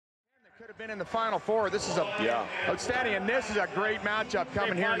been in the Final Four. This is outstanding, and this is a great matchup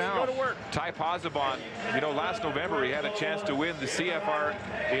coming here now. Go to work. Ty Pozzobon, you know, last November he had a chance to win the CFR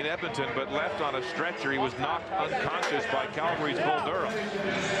in Edmonton, but left on a stretcher. He was knocked unconscious by Calgary's Bull Durham.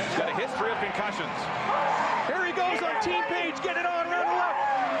 He's got a history of concussions. Here he goes on team page, get it on around the left,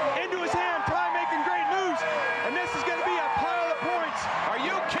 into his hand, Ty making great moves, and this is going to be a pile of points. Are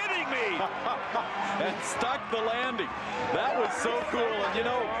you kidding me? And stuck the landing. That was so cool. And you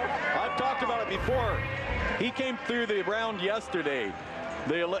know, I've talked about it before. He came through the round yesterday,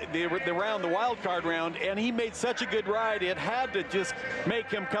 the wild card round, and he made such a good ride. It had to just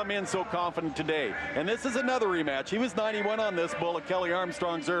make him come in so confident today. And this is another rematch. He was 91 on this bull at Kelly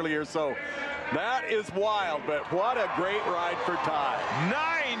Armstrong's earlier, so that is wild, but what a great ride for Ty.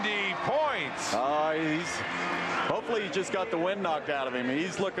 90 points. Hopefully he just got the wind knocked out of him.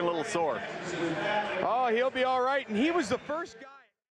 He's looking a little sore. Oh, he'll be all right, and he was the first guy.